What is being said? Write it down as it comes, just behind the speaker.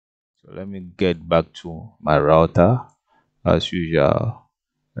So let me get back to my router as usual.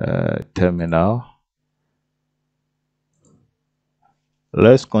 Terminal.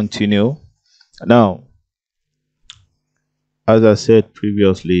 Let's continue. Now, as I said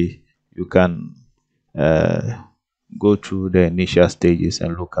previously, you can uh, go through the initial stages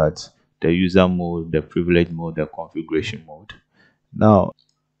and look at the user mode, the privilege mode, the configuration mode. Now,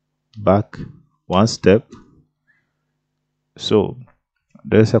 back one step. So,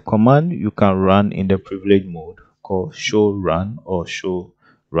 there's a command you can run in the privilege mode called show run or show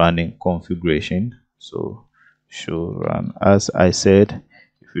running configuration. So, show run. As I said,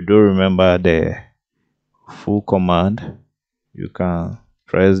 if you don't remember the full command, you can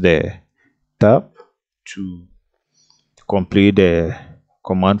press the tab to complete the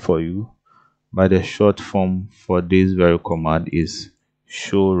command for you, but the short form for this very command is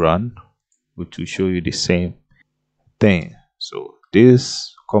show run, which will show you the same thing. So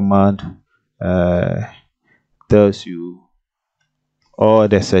this command uh, tells you all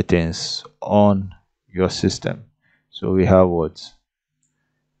the settings on your system. So we have what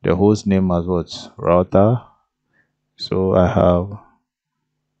the host name as what router. So I have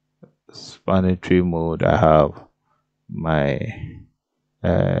spanning tree mode. I have my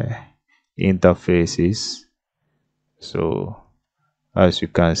uh, interfaces. So as you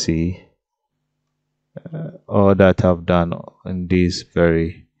can see, all that I've done in this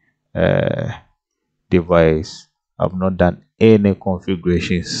very uh, device, I've not done any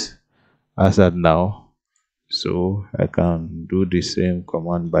configurations as at now. So I can do the same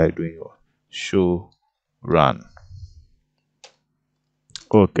command by doing show run.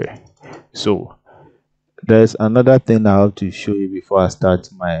 Okay, so there's another thing I have to show you before I start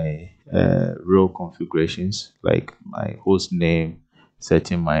my real configurations, like my host name,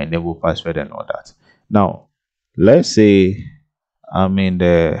 setting my enable password and all that. Now, let's say I'm in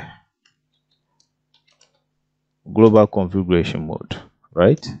the global configuration mode,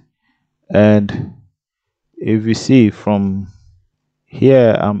 right? And if you see from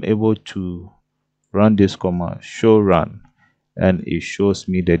here, I'm able to run this command show run, and it shows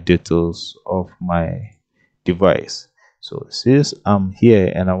me the details of my device. So since I'm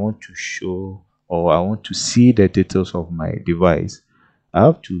here and I want to show or I want to see the details of my device, I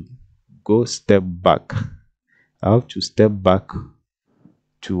have to go step back. I have to step back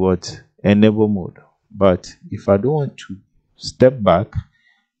to what enable mode. But if I don't want to step back,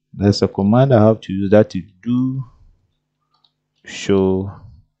 there's a command I have to use, that is do show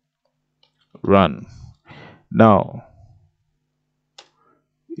run. Now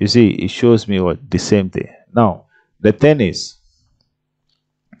you see it shows me what the same thing. Now the thing is,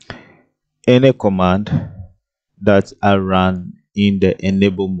 any command that I run in the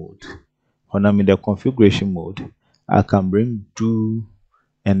enable mode, when I'm in the configuration mode, I can bring do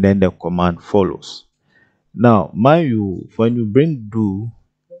and then the command follows. Now mind you, when you bring do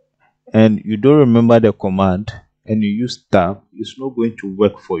and you don't remember the command and you use tab, it's not going to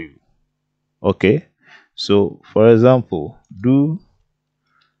work for you. Okay, so for example, do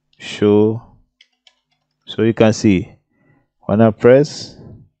show. So you can see when I press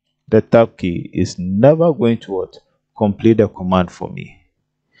the tab key, is never going to what complete the command for me.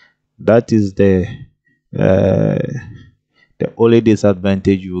 That is uh, the only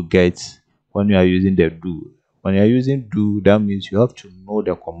disadvantage you will get when you are using the do. When you are using do, that means you have to know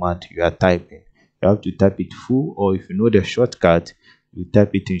the command you are typing. You have to type it full, or if you know the shortcut, you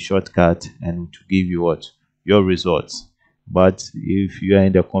type it in shortcut and to give you what your results. But if you are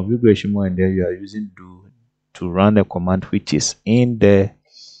in the configuration mode and then you are using do to run a command which is in the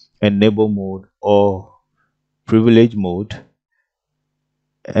enable mode or privilege mode,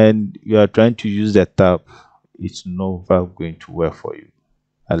 and you are trying to use the tab, it's never going to work for you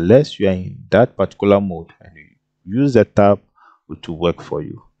unless you are in that particular mode and you use the tab to work for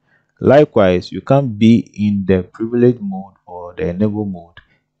you. Likewise, you can't be in the privilege mode or the enable mode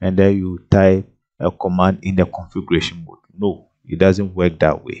and then you type a command in the configuration mode. No, it doesn't work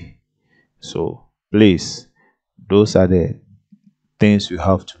that way. So please, those are the things you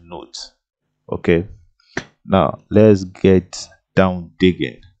have to note. Okay, now let's get down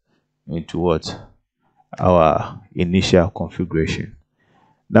digging into what our initial configuration.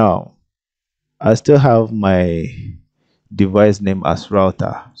 Now I still have my device name as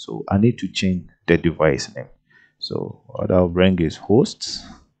router, so I need to change the device name. So what I'll bring is hosts.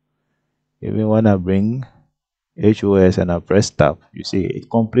 Even when I bring HOS and I press tab, you see it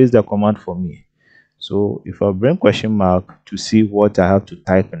completes the command for me. So if I bring question mark to see what I have to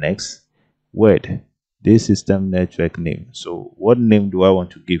type next, word, this system network name. So what name do I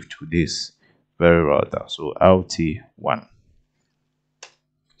want to give to this very router? So RT1.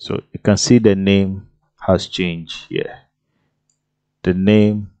 So you can see the name has changed here. The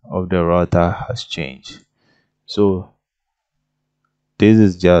name of the router has changed. So this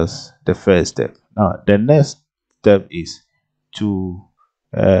is just the first step. Now the next step is to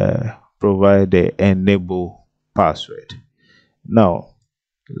provide the enable password. Now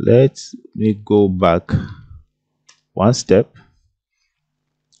let me go back one step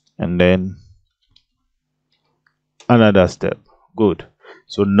and then another step. Good.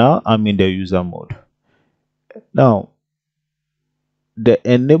 So now I'm in the user mode. Now the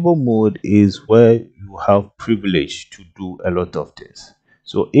enable mode is where you have privilege to do a lot of things.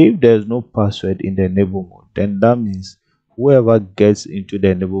 So if there's no password in the enable mode, then that means whoever gets into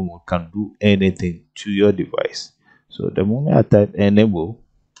the enable mode can do anything to your device. So the moment I type enable,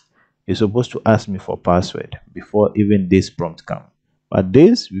 it's supposed to ask me for password before even this prompt comes. But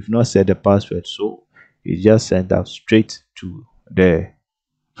this, we've not set the password, so it just sent out straight to the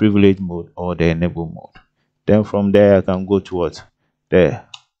privilege mode or the enable mode. Then from there, I can go towards the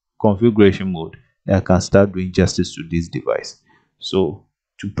configuration mode. I can start doing justice to this device. So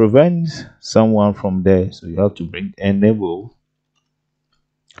to prevent someone from there, so you have to bring enable.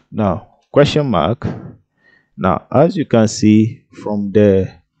 Now, question mark. Now, as you can see from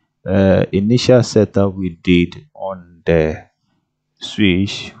the initial setup we did on the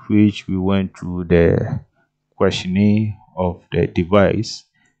switch, which we went through the questioning of the device,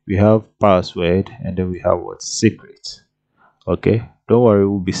 we have password and then we have what secret. Okay, don't worry,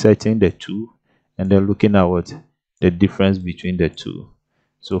 we'll be setting the two and then looking at what the difference between the two.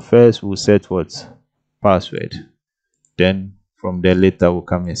 So first we'll set what password, then from there later we'll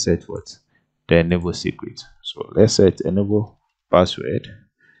come and set what the enable secret. So let's set enable password.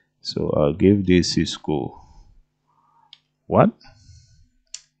 So I'll give this CISCO 1.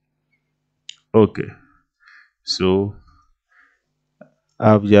 Okay, so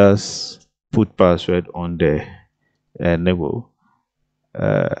I've just put password on the enable.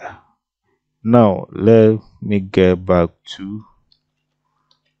 Now let me get back to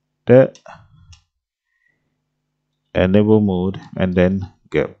the enable mode and then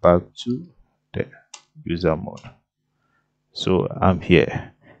get back to the user mode. So I'm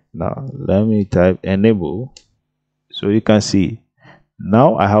here. Now let me type enable. So you can see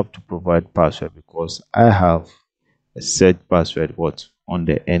now I have to provide password because I have a set password what on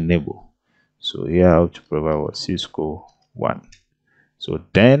the enable. So here I have to provide what CISCO 1. So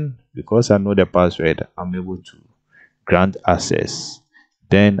then because I know the password, I'm able to grant access.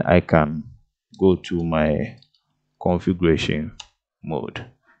 Then I can go to my configuration mode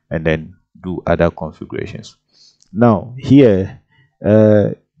and then do other configurations. Now here,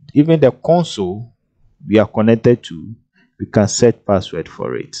 even the console we are connected to, we can set password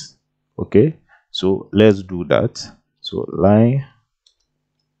for it. Okay, so let's do that. So line,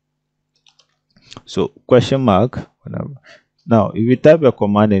 so question mark. Now if you type a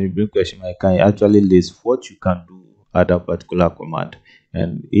command and you bring question mark, can actually list what you can do at that particular command.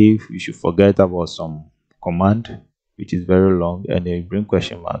 And if you should forget about some command which is very long and then you bring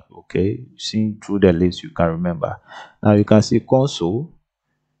question mark, okay, seeing through the list you can remember. Now you can see console,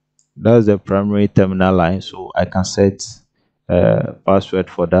 that's the primary terminal line, so I can set password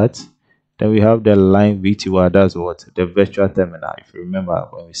for that. Then we have the line VTY, that's what the virtual terminal. If you remember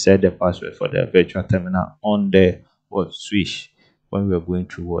when we set the password for the virtual terminal on the what switch when we are going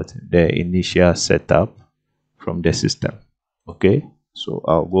through what the initial setup from the system. Okay, so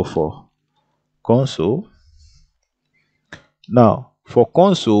I'll go for console. Now for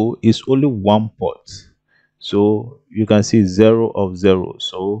console is only one port, so you can see 0 of 0,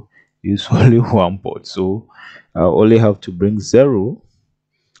 so it's only one port. So I only have to bring 0,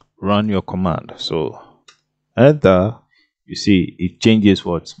 run your command. So enter, you see it changes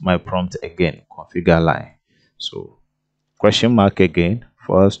what my prompt again, configure line. So question mark again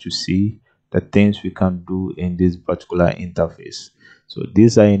for us to see the things we can do in this particular interface. So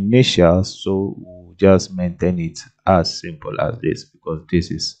these are initials, so we'll just maintain it as simple as this because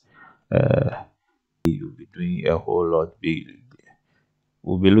this is you'll be doing a whole lot.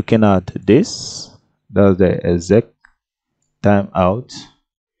 We'll be looking at this, that's the exec timeout.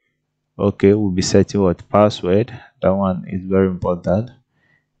 Okay, we'll be setting what password, that one is very important.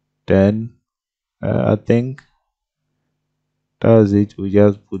 Then I think that's it, we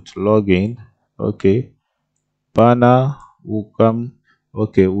just put login. Okay, banner will come.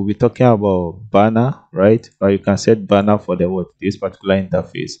 Okay, we'll be talking about banner, right? But you can set banner for the what this particular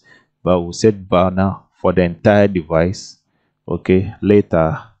interface, but we'll set banner for the entire device, okay,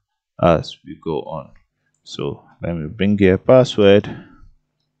 later as we go on. So let me bring here password.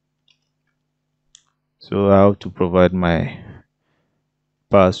 So I have to provide my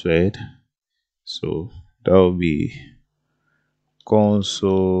password. So that will be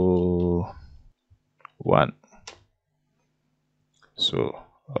console 1. So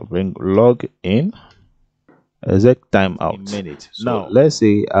I'll bring log in, exec timeout minute. So now let's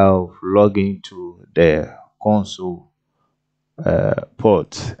say I'll log into the console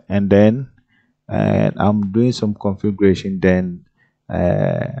port, and then I'm doing some configuration. Then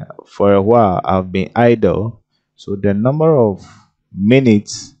for a while I've been idle, so the number of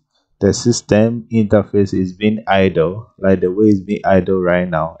minutes the system interface is being idle, like the way it's being idle right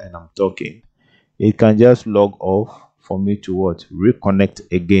now and I'm talking, it can just log off for me to what,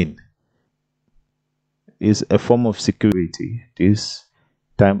 reconnect again. Is a form of security, this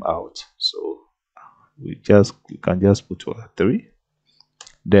timeout. So we can just put 3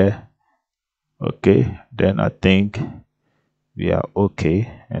 there. Okay, then I think we are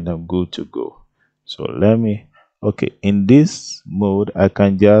okay and I'm good to go. So let me, okay, in this mode I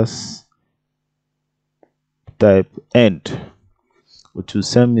can just type end, which will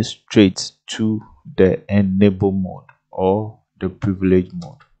send me straight to the enable mode or the privilege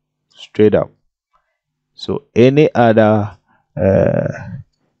mode, straight up. So any other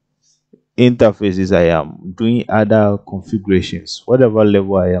interfaces I am doing, other configurations, whatever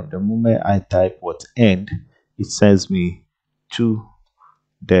level I am, the moment I type what end, it sends me to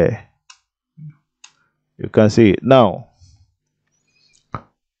there. You can see it now.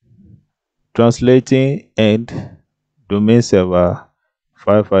 Translating end domain server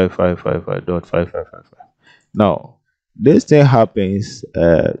 55555.5555. Now this thing happens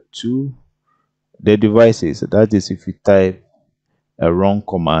to the devices. That is, if you type a wrong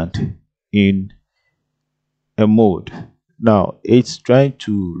command in a mode. Now it's trying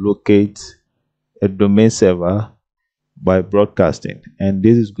to locate a domain server by broadcasting, and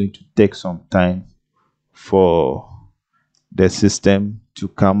this is going to take some time for the system to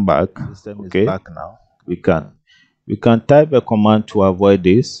come back. System is back now. We can type a command to avoid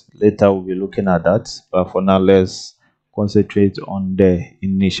this. Later we'll be looking at that, but for now let's concentrate on the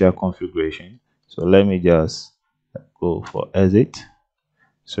initial configuration. So let me just go for exit.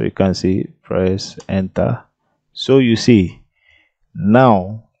 So you can see, press enter. So you see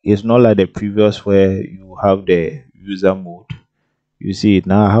now it's not like the previous where you have the user mode. You see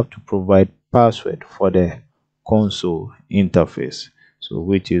now I have to provide password for the console interface, so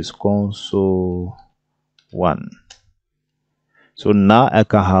which is console 1. So now I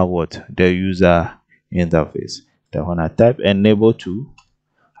can have what, the user interface. Then when I type enable to,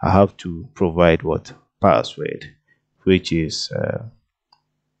 I have to provide what, password, which is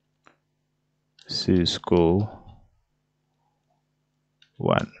CISCO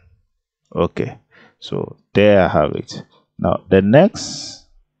 1. Okay, so there I have it. Now the next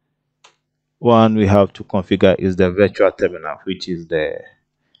one we have to configure is the virtual terminal, which is the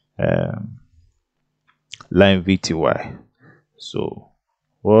line VTY. So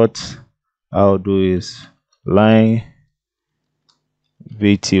what I'll do is line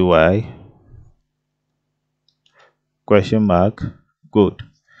VTY question mark, good.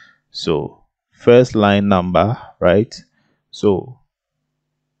 So first line number, right? So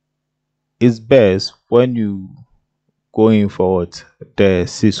it's best when you going forward the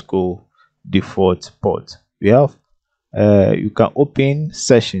Cisco default port. We have you can open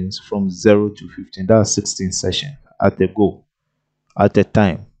sessions from 0 to 15. That's 16 sessions at a go, at a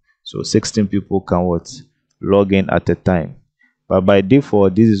time. So 16 people can what, log in at a time. But by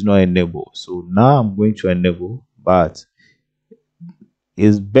default this is not enabled. So now I'm going to enable, but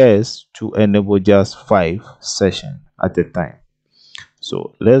it's best to enable just 5 sessions at a time.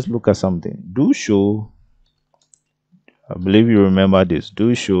 So let's look at something. Do show, I believe you remember this,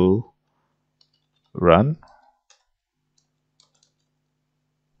 do show run.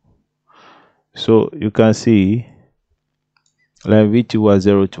 So you can see like VT was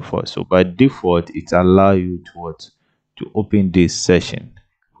 0 to 4. So by default it allows you to what, to open this session,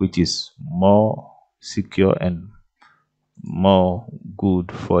 which is more secure and more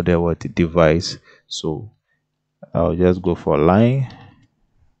good for the what, device. So I'll just go for line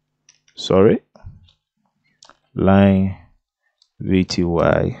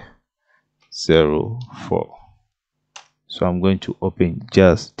VTY 04. So I'm going to open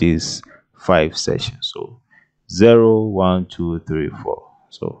just these 5 sessions. So 0, 1, 2, 3, 4.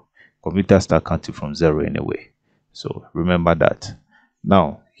 So computers start counting from 0 anyway. So remember that.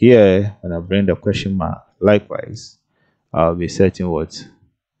 Now here when I bring the question mark, likewise I'll be setting what,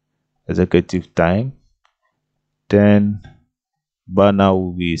 executive time. Then banner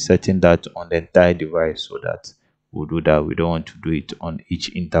will be setting that on the entire device, so that we'll do that. We don't want to do it on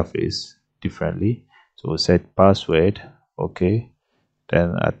each interface differently. So we'll set password. Okay,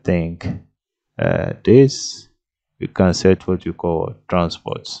 Then I think this we can set what you call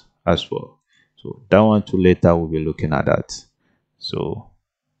transports as well. So that one too, later we'll be looking at that. So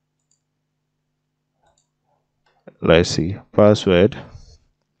let's see, password.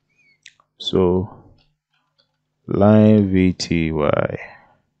 So line VTY,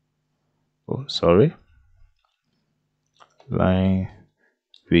 oh sorry, line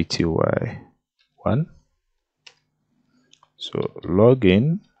VTY1. So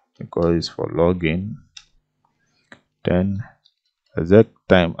login, because it's for login. Then exec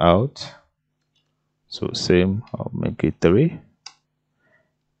timeout, so same, I'll make it 3.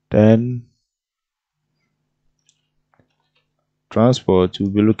 Then transport, we'll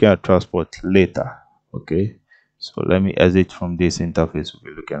be looking at transport later. Okay, so let me exit from this interface.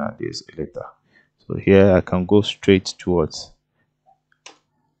 We'll be looking at this later. So here I can go straight towards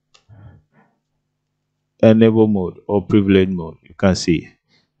enable mode or privilege mode. You can see.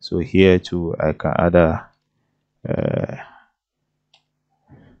 So here too, I can either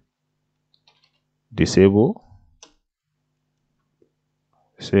disable,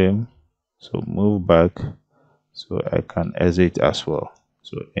 same, so move back, so I can exit as well.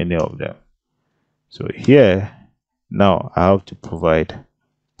 So any of them. So here now I have to provide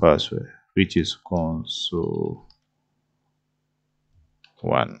password, which is console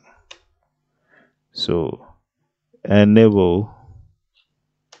 1. So enable,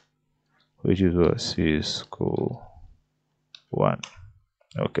 which is what, CISCO 1.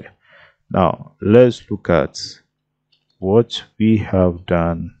 Okay, now let's look at what we have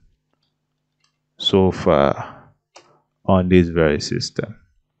done so far on this very system.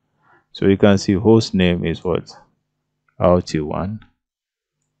 So you can see host name is what, RT1,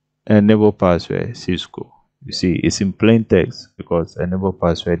 enable password Cisco. You see it's in plain text because enable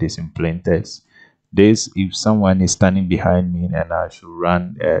password is in plain text. This, if someone is standing behind me and I should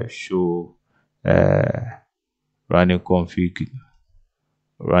run show running config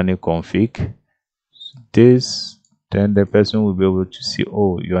this, then the person will be able to see,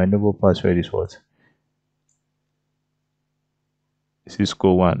 oh, your enable password is what,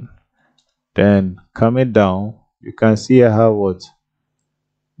 Cisco 1. Then coming down, you can see I have what,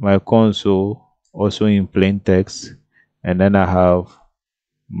 my console also in plain text, and then I have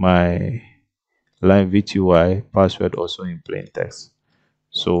my line VTY password also in plain text.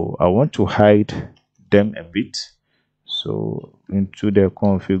 So I want to hide them a bit. So into the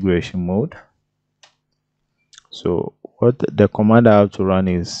configuration mode. So what the command I have to run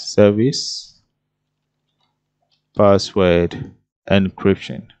is service password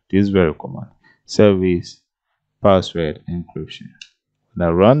encryption. This very command, service password encryption. And I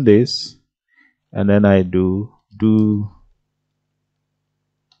run this, and then I do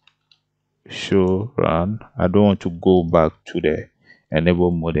show run. I don't want to go back to the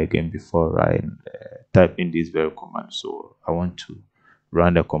enable mode again before I type in this very command. So I want to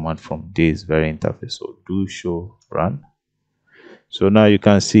run the command from this very interface. So do show run. So now you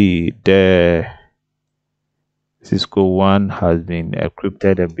can see the Cisco 1 has been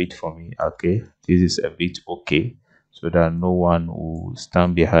encrypted a bit for me. Okay, this is a bit okay, so that no one will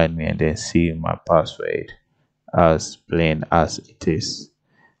stand behind me and then see my password as plain as it is.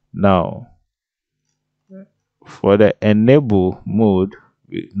 Now for the enable mode,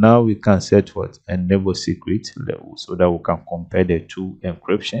 now we can set what, enable secret level, so that we can compare the two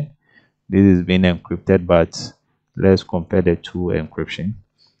encryption. This is being encrypted, but let's compare the two encryption.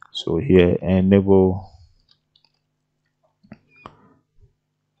 So here enable,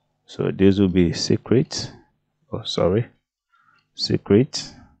 so this will be secret, oh sorry,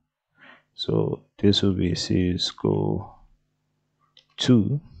 secret. So this will be CISCO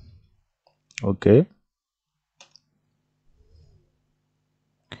 2. Okay,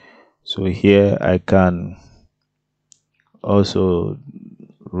 so here I can also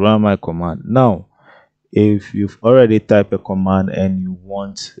run my command. Now if you've already typed a command and you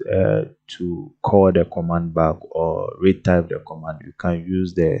want to call the command back or retype the command, you can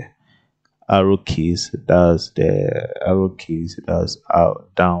use the arrow keys. That's the arrow keys, that's out,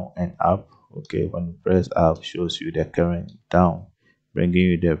 down and up. Okay, when you press up, shows you the current, down bringing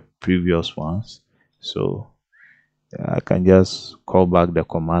you the previous ones. So I can just call back the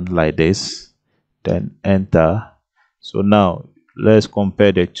command like this, then enter. So now let's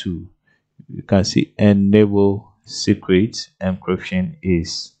compare the two. You can see enable secret encryption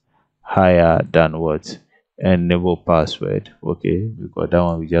is higher than what, enable password. Okay, because that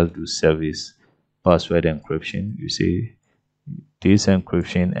one we just do service password encryption. You see this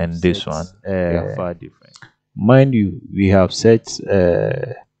encryption and this one, they are far different. Mind you, we have set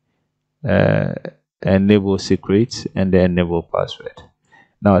enable secret and the enable password.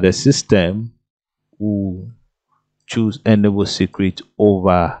 Now the system will choose enable secret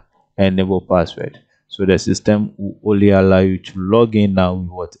over enable password. So the system will only allow you to log in now with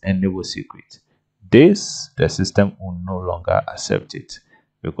what enable secret. This the system will no longer accept it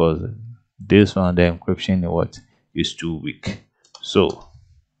because this one the encryption what is too weak. So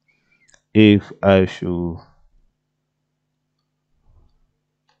if I should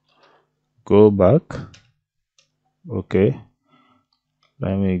go back, okay,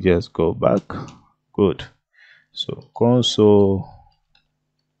 let me just go back. Good. So console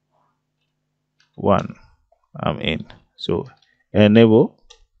 1, I'm in. So enable.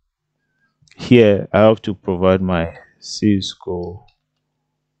 Here I have to provide my Cisco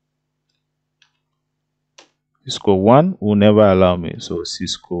 1 will never allow me, so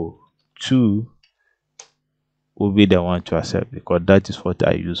Cisco 2 will be the one to accept because that is what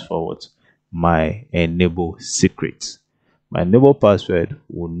I use for what my enable secret. My enable password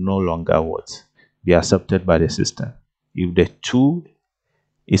will no longer what be accepted by the system if the 2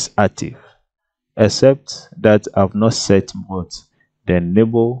 is active, except that I've not set what the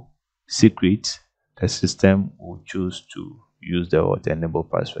enable secret. The system will choose to use the what enable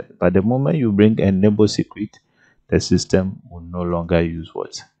password. But the moment you bring enable secret, the system will no longer use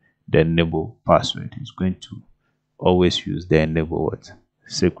what the enable password. It's going to always use the enable what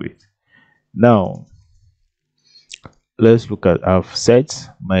secret. Now let's look at, I've set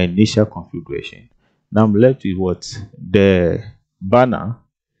my initial configuration. Now I'm left with what the banner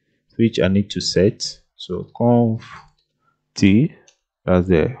which I need to set. So conf t, that's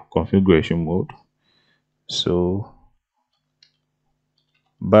the configuration mode. So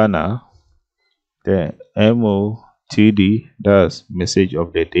banner, then motd, that's message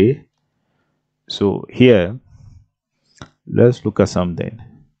of the day. So here let's look at something.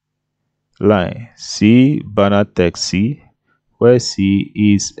 Line C banner text C, where C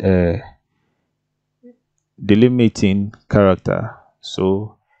is a delimiting character.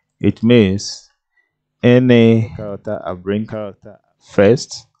 So it means any character I bring character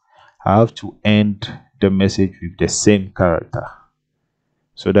first, I have to end the message with the same character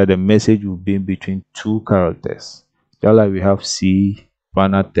so that the message will be in between two characters. Just like we have C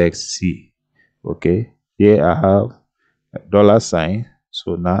banner text C. Okay, here I have a dollar sign,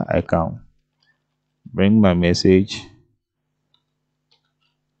 so now I can bring my message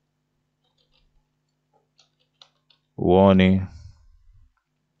warning,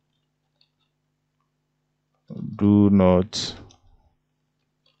 do not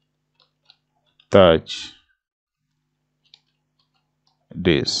touch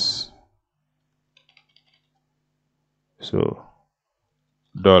this. So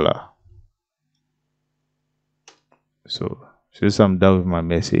dollar. So since I'm done with my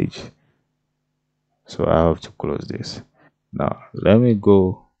message, so I have to close this. Now let me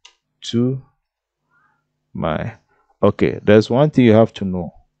go to my, okay, there's one thing you have to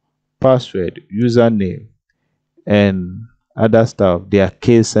know. Password, username, and other stuff, they are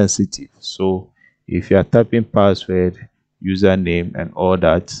case sensitive. So if you are typing password, username and all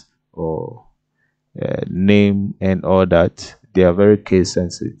that, or name and all that, they are very case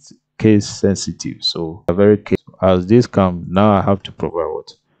sensitive. So very case, as this come now, I have to provide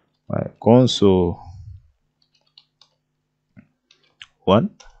what my console 1,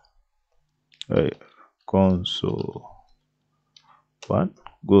 console 1.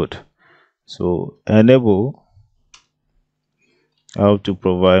 Good. So enable, I have to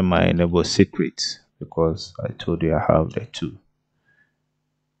provide my enable secret because I told you I have the 2.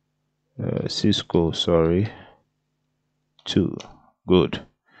 Cisco, sorry, 2. Good.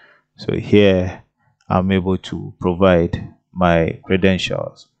 So here I'm able to provide my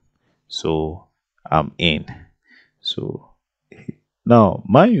credentials. So I'm in. So now,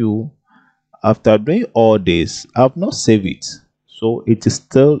 mind you, after doing all this, I've not saved it. So it is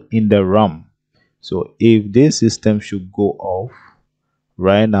still in the RAM. So if this system should go off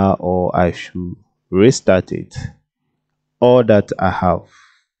right now or I should restart it, all that I have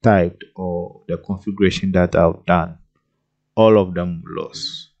typed or the configuration that I've done, all of them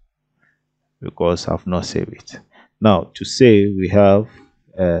lost because I've not saved it. Now to save, we have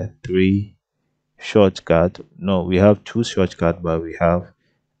 3 shortcut. No, we have 2 shortcut, but we have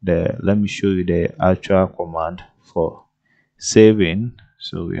the, let me show you the actual command for saving.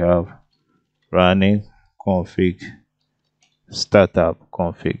 So we have running config startup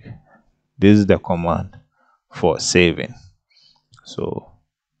config. This is the command for saving. So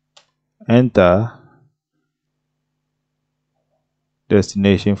enter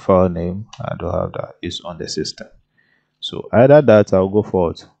destination file name. I don't have that, it's on the system. So either that, I'll go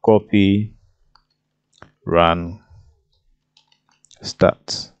for it, copy run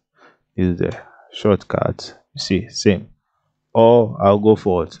start is the shortcut. You see, same. Or I'll go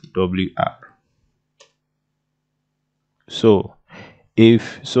for it, WR. So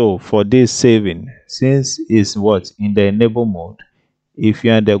for this saving, since it's what in the enable mode, if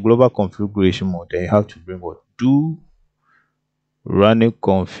you're in the global configuration mode, then you have to bring what do running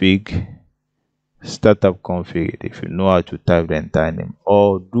config startup config if you know how to type the entire name,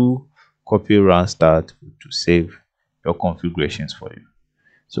 or do copy run start to save your configurations for you.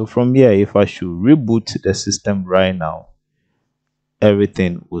 So from here, if I should reboot the system right now,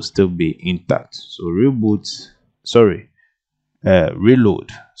 everything will still be intact. So reload,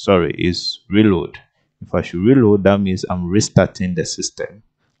 is reload. If I should reload, that means I'm restarting the system,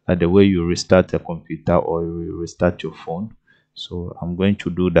 like the way you restart a computer or you restart your phone. So I'm going to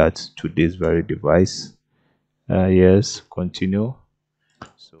do that to this very device. Yes, continue.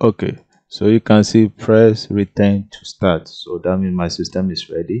 Okay, so you can see press return to start. So that means my system is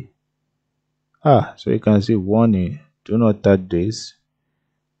ready. So you can see warning, do not touch this,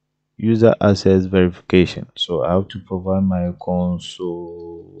 user access verification. So I have to provide my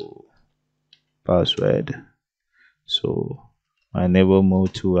console password. So my enable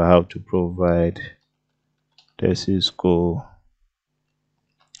mode 2, I have to provide the CISCO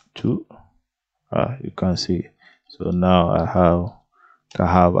 2. You can see. So now I can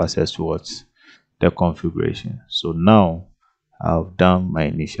have access to what's the configuration. So now I've done my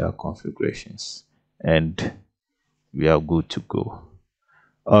initial configurations and we are good to go.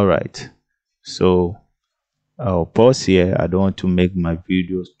 All right, so I'll pause here. I don't want to make my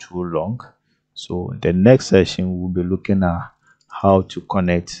videos too long. So the next session we'll be looking at how to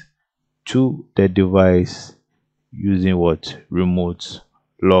connect to the device using what remote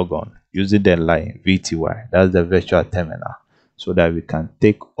logon, using the line VTY, that's the virtual terminal, so that we can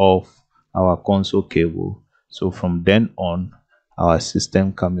take off our console cable. So from then on, our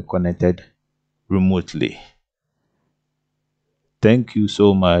system can be connected remotely. Thank you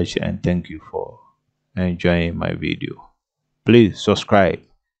so much, and thank you for enjoying my video. Please subscribe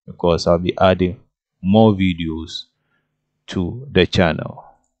because I'll be adding more videos to the channel.